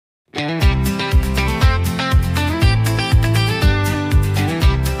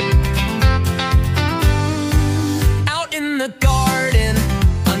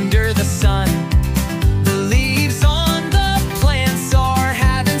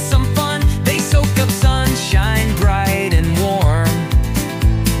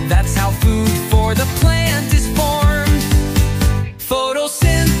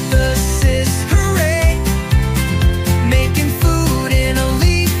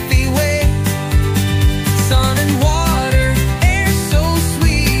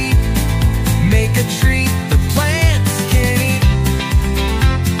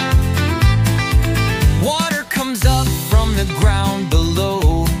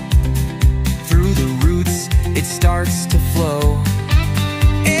starts to flow.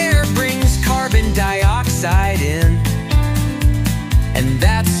 Air brings carbon dioxide in, and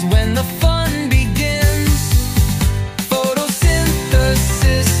that's when the fun begins.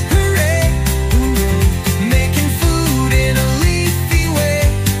 Photosynthesis, hooray, hooray, making food in a leafy way.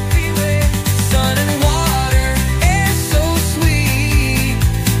 Sun and water, air so sweet,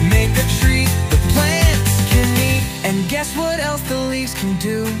 make a treat the plants can eat. And guess what else the leaves can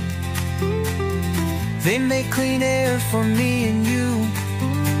do? They make clean air for me and you.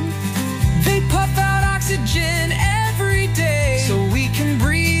 They puff out oxygen every day, so we can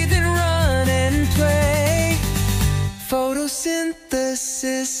breathe and run and play.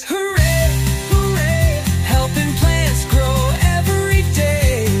 Photosynthesis, hooray!